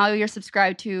 and now you're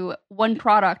subscribed to one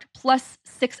product plus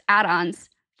 6 add-ons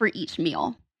for each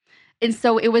meal. And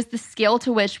so it was the scale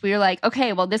to which we were like,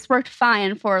 okay, well, this worked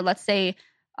fine for, let's say,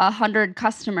 100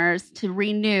 customers to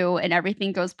renew, and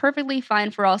everything goes perfectly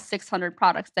fine for all 600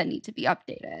 products that need to be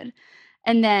updated.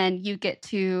 And then you get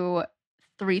to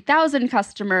 3,000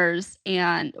 customers,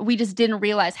 and we just didn't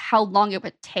realize how long it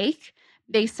would take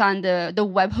based on the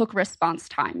webhook response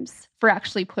times for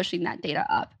actually pushing that data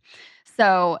up.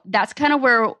 So that's kind of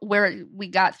where we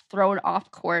got thrown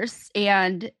off course.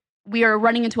 And we are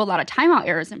running into a lot of timeout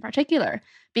errors in particular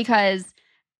because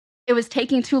it was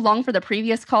taking too long for the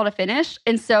previous call to finish.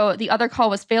 And so the other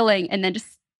call was failing, and then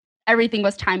just everything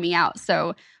was timing out.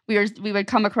 So we would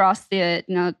come across the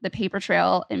paper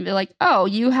trail and be like, oh,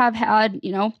 you have had,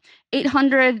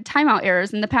 800 timeout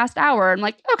errors in the past hour. I'm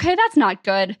like, okay, that's not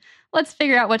good. Let's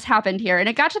figure out what's happened here. And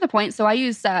it got to the point. So I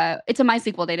use, it's a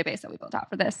MySQL database that we built out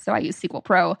for this. So I use SQL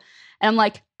Pro. And I'm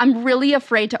like, I'm really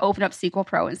afraid to open up SQL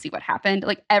Pro and see what happened.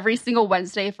 Like every single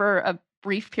Wednesday for a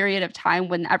brief period of time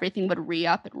when everything would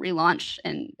re-up and relaunch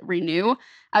and renew,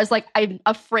 I was like, I'm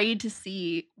afraid to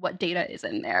see what data is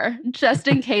in there, just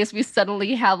in case we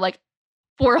suddenly have like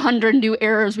 400 new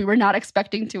errors we were not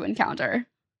expecting to encounter.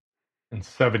 And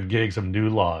 7 gigs of new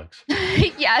logs.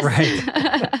 Yes.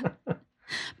 Right.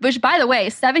 Which, by the way,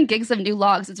 7 gigs of new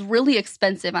logs is really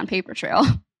expensive on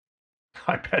Papertrail.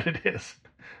 I bet it is.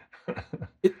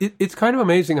 It's kind of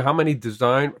amazing how many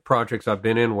design projects I've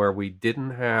been in where we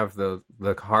didn't have the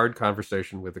hard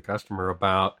conversation with the customer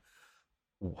about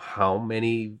how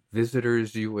many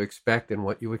visitors you expect and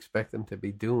what you expect them to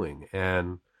be doing.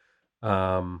 And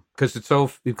because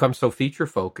it becomes so feature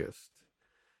focused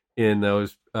in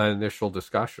those initial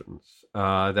discussions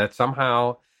that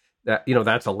somehow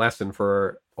that's a lesson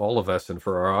for all of us and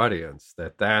for our audience,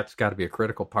 that's got to be a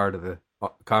critical part of the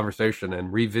conversation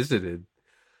and revisited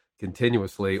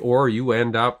continuously, or you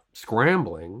end up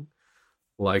scrambling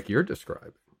like you're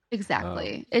describing.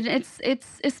 Exactly. It's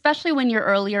especially when you're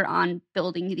earlier on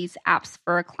building these apps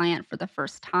for a client for the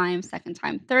first time, second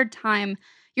time, third time,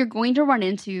 you're going to run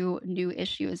into new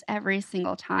issues every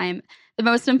single time. The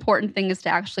most important thing is to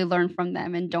actually learn from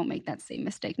them and don't make that same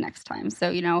mistake next time.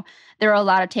 So, there are a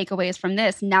lot of takeaways from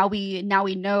this. Now we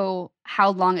know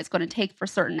how long it's going to take for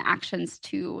certain actions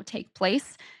to take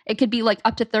place. It could be like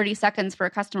up to 30 seconds for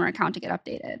a customer account to get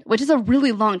updated, which is a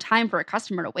really long time for a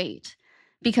customer to wait,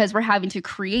 because we're having to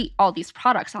create all these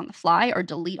products on the fly or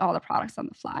delete all the products on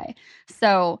the fly.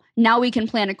 So now we can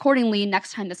plan accordingly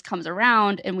next time this comes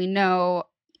around, and we know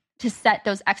to set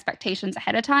those expectations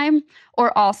ahead of time,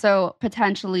 or also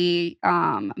potentially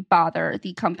bother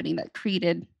the company that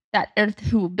created that, or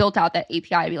who built out that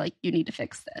API, to be like, you need to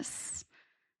fix this,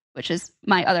 which is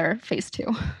my other phase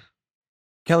 2.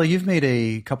 Kelly, you've made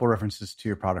a couple references to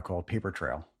your product called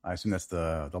Papertrail. I assume that's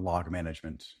the log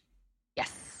management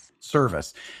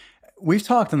service. We've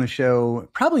talked on the show,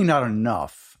 probably not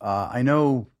enough. I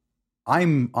know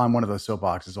I'm on one of those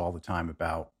soapboxes all the time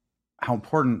about how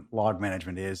important log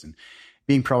management is and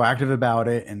being proactive about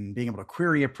it and being able to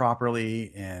query it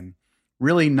properly, and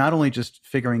really not only just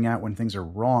figuring out when things are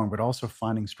wrong, but also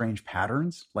finding strange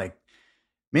patterns. Like,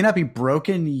 may not be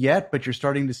broken yet, but you're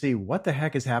starting to see what the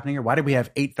heck is happening here. Why did we have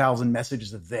 8,000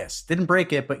 messages of this? Didn't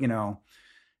break it, but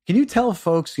can you tell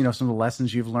folks, some of the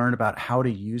lessons you've learned about how to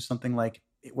use something like,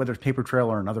 whether it's Papertrail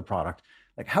or another product,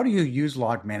 like how do you use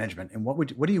log management, and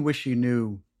what do you wish you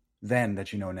knew then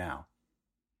that you know now?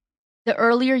 The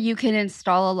earlier you can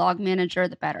install a log manager,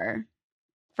 the better.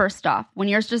 First off, when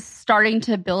you're just starting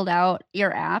to build out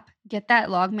your app, get that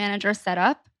log manager set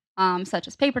up, such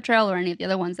as Papertrail or any of the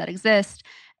other ones that exist.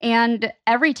 And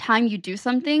every time you do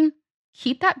something,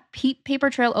 keep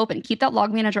Papertrail open, keep that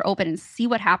log manager open, and see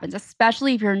what happens,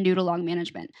 especially if you're new to log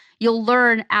management. You'll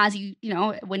learn as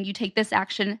when you take this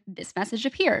action, this message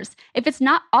appears. If it's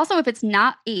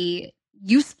not a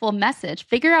useful message,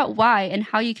 figure out why and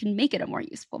how you can make it a more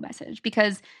useful message,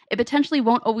 because it potentially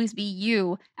won't always be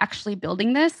you actually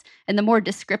building this. And the more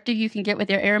descriptive you can get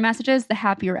with your error messages, the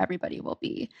happier everybody will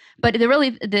be. But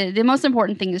the most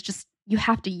important thing is just you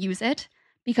have to use it,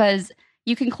 because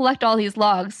you can collect all these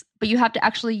logs, but you have to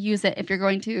actually use it if you're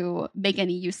going to make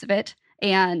any use of it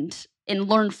and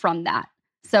learn from that.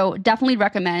 So definitely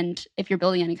recommend, if you're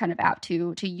building any kind of app,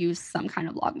 to use some kind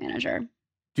of log manager.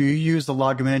 Do you use the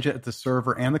log manager at the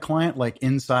server and the client, like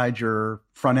inside your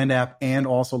front end app, and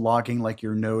also logging like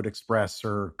your Node Express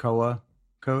or Koa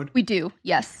code? We do,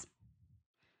 yes.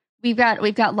 We've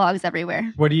got logs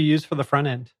everywhere. What do you use for the front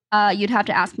end? You'd have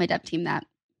to ask my dev team that.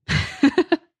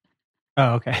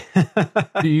 Oh, okay.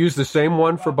 Do you use the same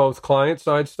one for both client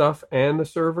side stuff and the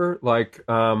server? Like,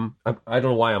 I don't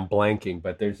know why I'm blanking,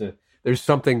 but there's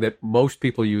something that most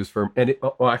people use for,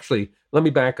 actually, let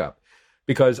me back up.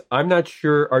 Because I'm not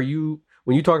sure,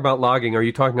 when you talk about logging, are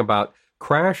you talking about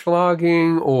crash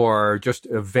logging or just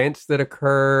events that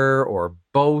occur or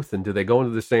both? And do they go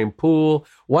into the same pool?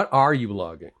 What are you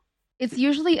logging? It's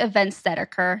usually events that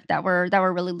occur that we're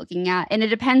really looking at. And it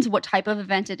depends what type of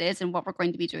event it is and what we're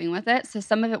going to be doing with it. So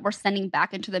some of it we're sending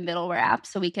back into the middleware app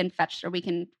so we can fetch, or we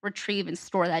can retrieve and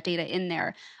store that data in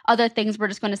there. Other things we're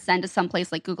just going to send to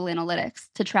someplace like Google Analytics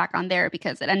to track on there,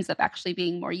 because it ends up actually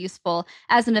being more useful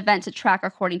as an event to track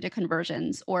according to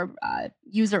conversions or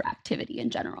user activity in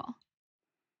general.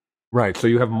 Right. So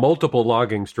you have multiple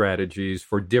logging strategies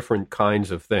for different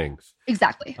kinds of things.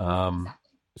 Exactly.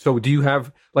 So do you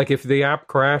have, like, if the app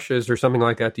crashes or something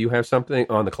like that, do you have something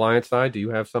on the client side? Do you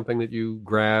have something that you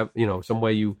grab, some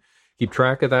way you keep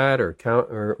track of that or count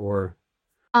or?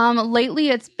 Lately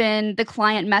it's been the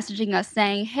client messaging us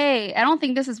saying, hey, I don't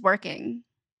think this is working.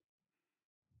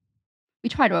 We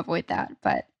try to avoid that,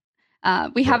 but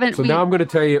we haven't. So now I'm going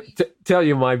to tell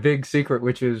you my big secret,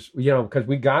 which is, because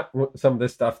we got some of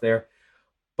this stuff there,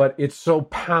 but it's so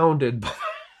pounded by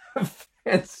the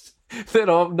fence that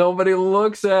nobody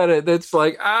looks at it. That's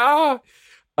like,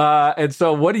 and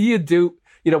so what do you do,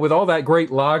 with all that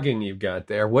great logging you've got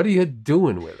there? What are you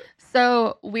doing with it?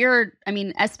 So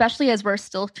especially as we're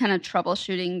still kind of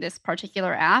troubleshooting this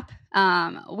particular app,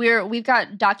 we've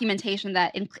got documentation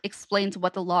that explains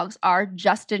what the logs are,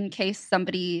 just in case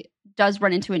somebody does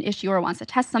run into an issue or wants to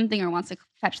test something or wants to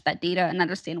fetch that data and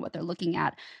understand what they're looking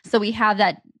at. So we have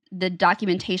the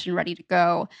documentation ready to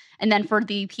go. And then for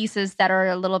the pieces that are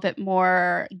a little bit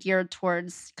more geared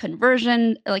towards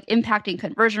conversion, like impacting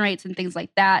conversion rates and things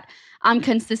like that, I'm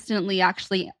consistently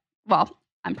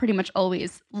I'm pretty much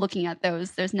always looking at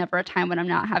those. There's never a time when I'm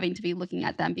not having to be looking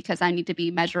at them because I need to be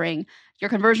measuring your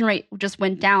conversion rate just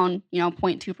went down,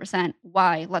 0.2%.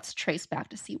 Why? Let's trace back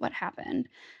to see what happened.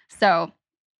 So,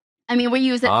 we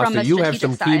use it from a strategic side. So you have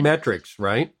some key metrics,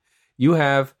 right? You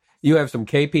have some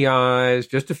KPIs,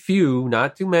 just a few,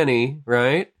 not too many,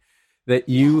 right? That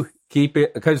you keep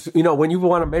it, because, when you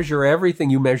want to measure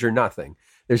everything, you measure nothing.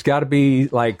 There's got to be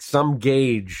like some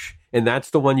gauge, and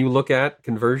that's the one you look at,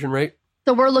 conversion rate.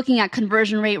 So we're looking at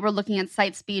conversion rate, we're looking at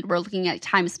site speed, we're looking at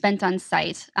time spent on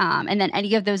site, and then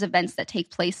any of those events that take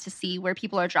place to see where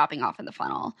people are dropping off in the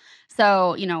funnel.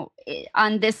 So,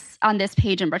 on this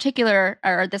page in particular,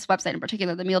 or this website in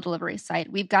particular, the meal delivery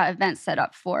site, we've got events set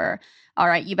up for, all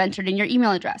right, you've entered in your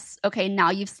email address. Okay, now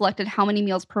you've selected how many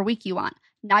meals per week you want.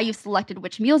 Now you've selected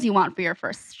which meals you want for your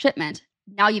first shipment.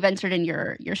 Now you've entered in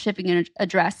your shipping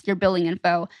address, your billing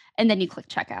info, and then you click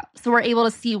checkout. So we're able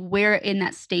to see where in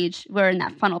that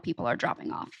funnel people are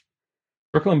dropping off.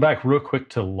 Circling back real quick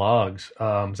to logs,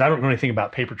 because I don't know anything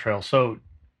about Papertrail. So,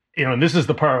 and this is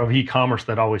the part of e-commerce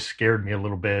that always scared me a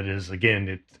little bit is,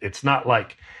 again, it's not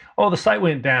like, oh, the site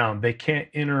went down. They can't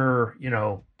enter,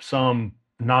 some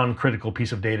non-critical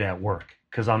piece of data at work.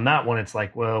 Because on that one, it's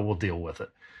like, well, we'll deal with it.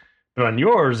 But on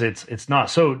yours, it's not.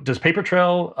 So does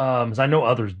Papertrail, as I know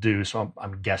others do, so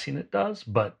I'm guessing it does,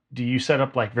 but do you set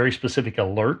up like very specific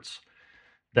alerts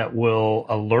that will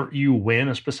alert you when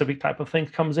a specific type of thing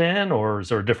comes in, or is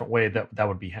there a different way that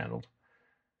would be handled?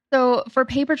 So for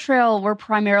Papertrail, we're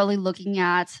primarily looking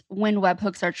at when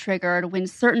webhooks are triggered, when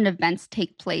certain events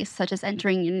take place, such as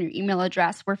entering in your email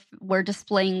address. We're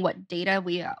displaying what data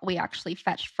we actually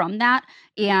fetch from that,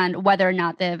 and whether or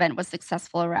not the event was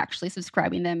successful, or actually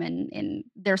subscribing them in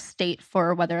their state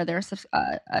for whether they're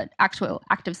an actual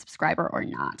active subscriber or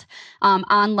not.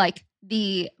 On like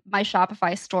the My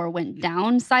Shopify store went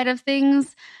down side of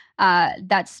things,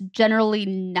 that's generally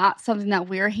not something that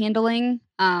we're handling.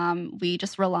 We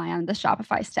just rely on the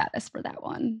Shopify status for that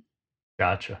one.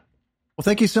 Gotcha. Well,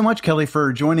 thank you so much, Kelly,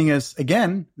 for joining us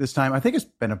again this time. I think it's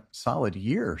been a solid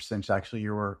year since actually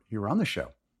you were on the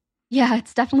show. Yeah,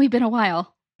 it's definitely been a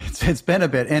while. It's been a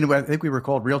bit. And I think we were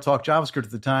called Real Talk JavaScript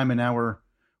at the time, and now we're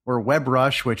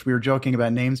WebRush, which we were joking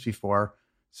about names before.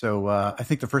 So I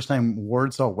think the first time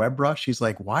Ward saw WebRush, he's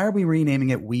like, why are we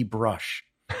renaming it WeBrush?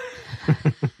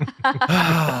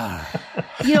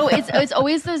 It's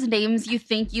always those names you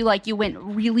think you went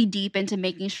really deep into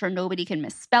making sure nobody can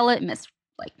misspell it,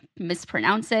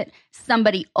 mispronounce it.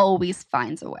 Somebody always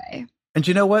finds a way. And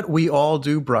you know what? We all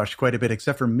do brush quite a bit,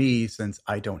 except for me, since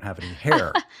I don't have any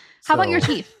hair. How about your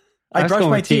teeth? I brush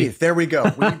my teeth. There we go.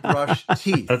 We brush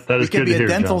teeth. That is we could be a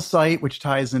dental John. site, which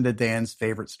ties into Dan's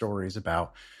favorite stories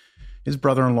about his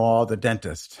brother-in-law, the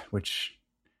dentist, which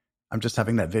I'm just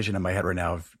having that vision in my head right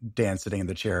now of Dan sitting in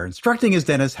the chair instructing his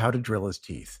dentist how to drill his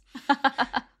teeth.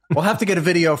 We'll have to get a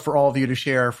video for all of you to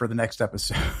share for the next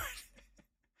episode.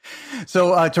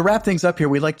 So to wrap things up here,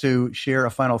 we'd like to share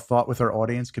a final thought with our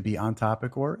audience. Could be on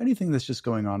topic or anything that's just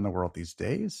going on in the world these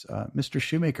days. Mr.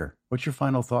 Shoemaker, what's your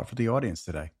final thought for the audience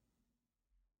today?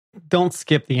 Don't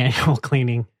skip the annual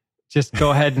cleaning. Just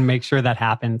go ahead and make sure that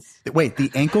happens. Wait, the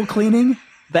ankle cleaning?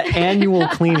 The annual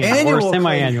cleaning or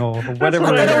semi-annual, or whatever.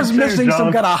 I was missing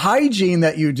some kind of hygiene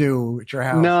that you do at your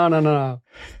house. No.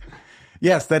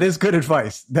 Yes, that is good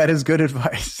advice.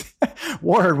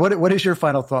 Ward, what is your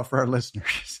final thought for our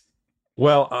listeners?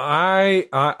 Well, I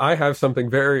have something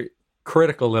very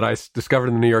critical that I discovered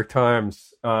in the New York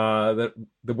Times that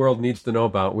the world needs to know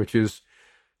about, which is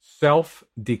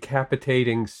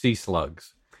self-decapitating sea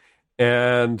slugs.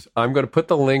 And I'm going to put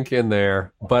the link in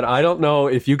there, but I don't know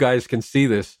if you guys can see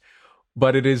this,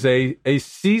 but it is a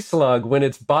sea slug. When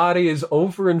its body is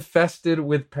overinfested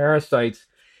with parasites,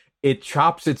 it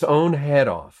chops its own head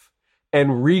off and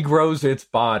regrows its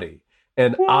body.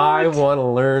 And what? I want to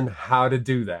learn how to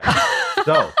do that.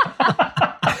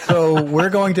 So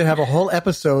we're going to have a whole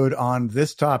episode on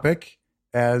this topic,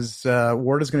 as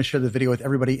Ward is going to share the video with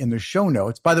everybody in the show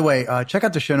notes. By the way, check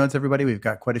out the show notes, everybody. We've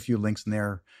got quite a few links in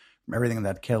there from everything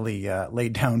that Kelly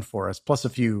laid down for us, plus a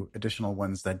few additional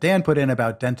ones that Dan put in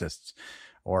about dentists,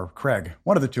 or Craig,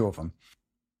 one of the two of them.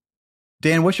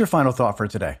 Dan, what's your final thought for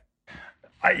today?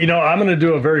 I'm going to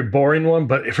do a very boring one,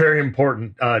 but very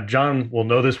important. John will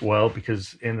know this well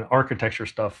because in architecture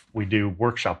stuff we do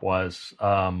workshop-wise,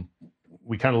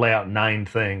 we kind of lay out 9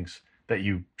 things that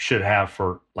you should have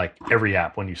for like every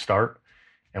app when you start.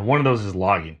 And one of those is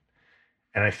logging.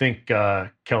 And I think,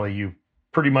 Kelly, you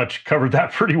pretty much covered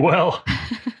that pretty well.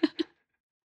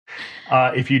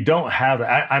 If you don't have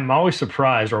that, I'm always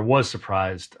surprised, or was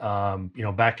surprised,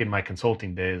 back in my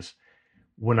consulting days,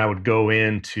 when I would go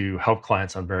in to help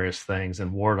clients on various things,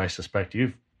 and Ward, I suspect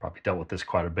you've probably dealt with this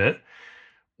quite a bit,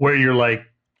 where you're like,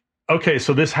 okay,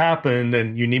 so this happened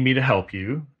and you need me to help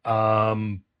you.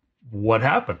 What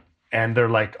happened? And they're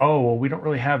like, oh, well, we don't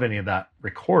really have any of that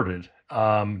recorded.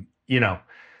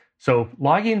 So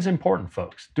logging's important,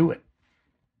 folks. Do it.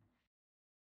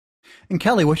 And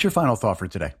Kelly, what's your final thought for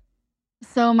today?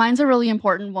 So mine's a really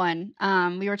important one.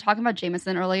 We were talking about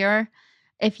Jameson earlier.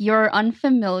 If you're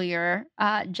unfamiliar,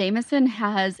 Jameson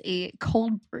has a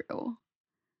cold brew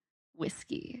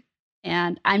whiskey.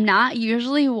 And I'm not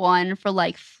usually one for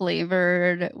like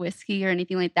flavored whiskey or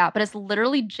anything like that, but it's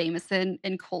literally Jameson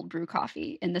and cold brew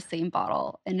coffee in the same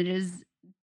bottle. And it is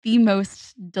the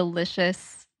most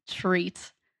delicious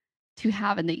treat to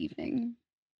have in the evening.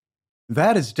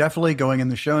 That is definitely going in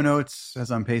the show notes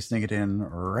as I'm pasting it in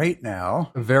right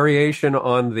now. A variation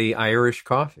on the Irish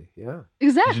coffee. Yeah.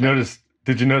 Exactly.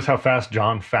 Did you notice how fast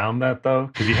John found that, though?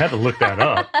 Because he had to look that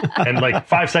up. And like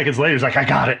 5 seconds later, he's like, I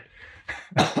got it.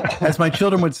 As my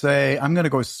children would say, I'm going to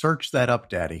go search that up,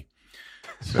 Daddy.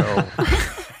 So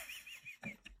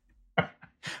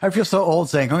I feel so old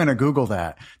saying, I'm going to Google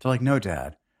that. They're like, no,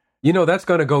 Dad. That's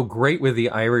going to go great with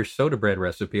the Irish soda bread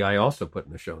recipe I also put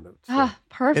in the show notes. So.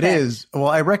 Perfect. It is. Well,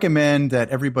 I recommend that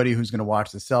everybody who's going to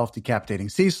watch the self-decapitating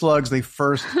sea slugs, they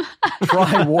first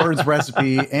try Ward's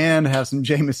recipe and have some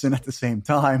Jameson at the same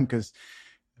time, because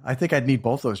I think I'd need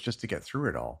both those just to get through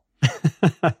it all.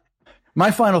 My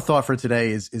final thought for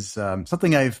today is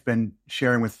something I've been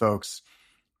sharing with folks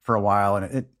for a while,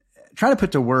 and trying to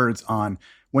put to words on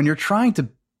when you're trying to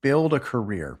build a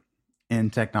career in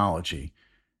technology.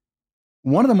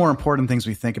 One of the more important things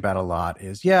we think about a lot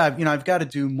is, I've got to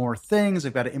do more things.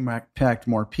 I've got to impact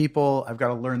more people. I've got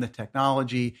to learn the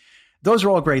technology. Those are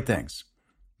all great things.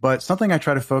 But something I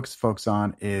try to focus folks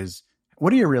on is,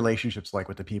 what are your relationships like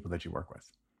with the people that you work with?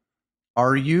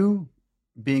 Are you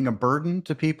being a burden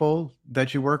to people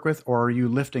that you work with, or are you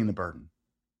lifting the burden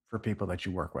for people that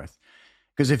you work with?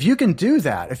 Because if you can do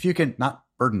that, if you can not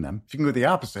burden them, if you can go the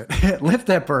opposite, lift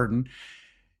that burden,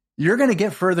 you're going to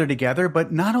get further together.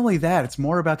 But not only that, it's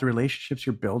more about the relationships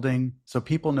you're building so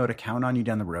people know to count on you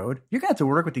down the road. You're going to have to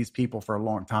work with these people for a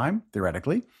long time,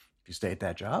 theoretically, if you stay at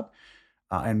that job.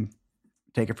 And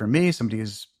take it from me, somebody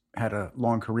who's had a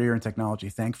long career in technology,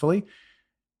 thankfully.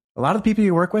 A lot of the people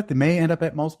you work with, they may end up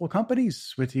at multiple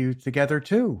companies with you together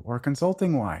too, or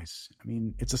consulting wise. I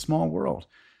mean, it's a small world.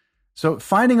 So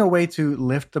finding a way to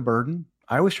lift the burden,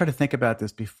 I always try to think about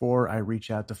this before I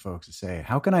reach out to folks to say,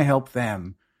 how can I help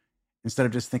them? Instead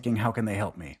of just thinking, how can they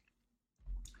help me?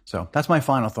 So that's my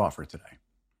final thought for today.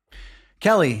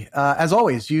 Kelly, as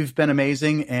always, you've been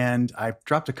amazing. And I've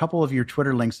dropped a couple of your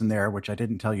Twitter links in there, which I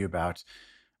didn't tell you about,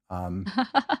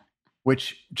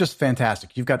 which just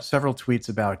fantastic. You've got several tweets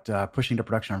about pushing to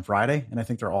production on Friday, and I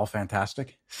think they're all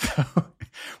fantastic. So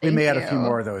we may add a few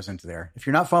more of those into there. If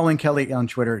you're not following Kelly on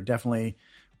Twitter, definitely,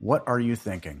 what are you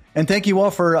thinking? And thank you all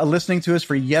for listening to us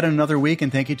for yet another week.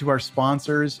 And thank you to our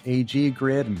sponsors, AG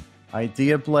Grid and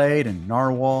Idea Blade and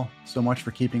Narwhal, so much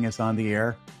for keeping us on the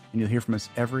air. And you'll hear from us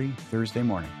every Thursday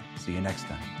morning. See you next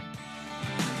time.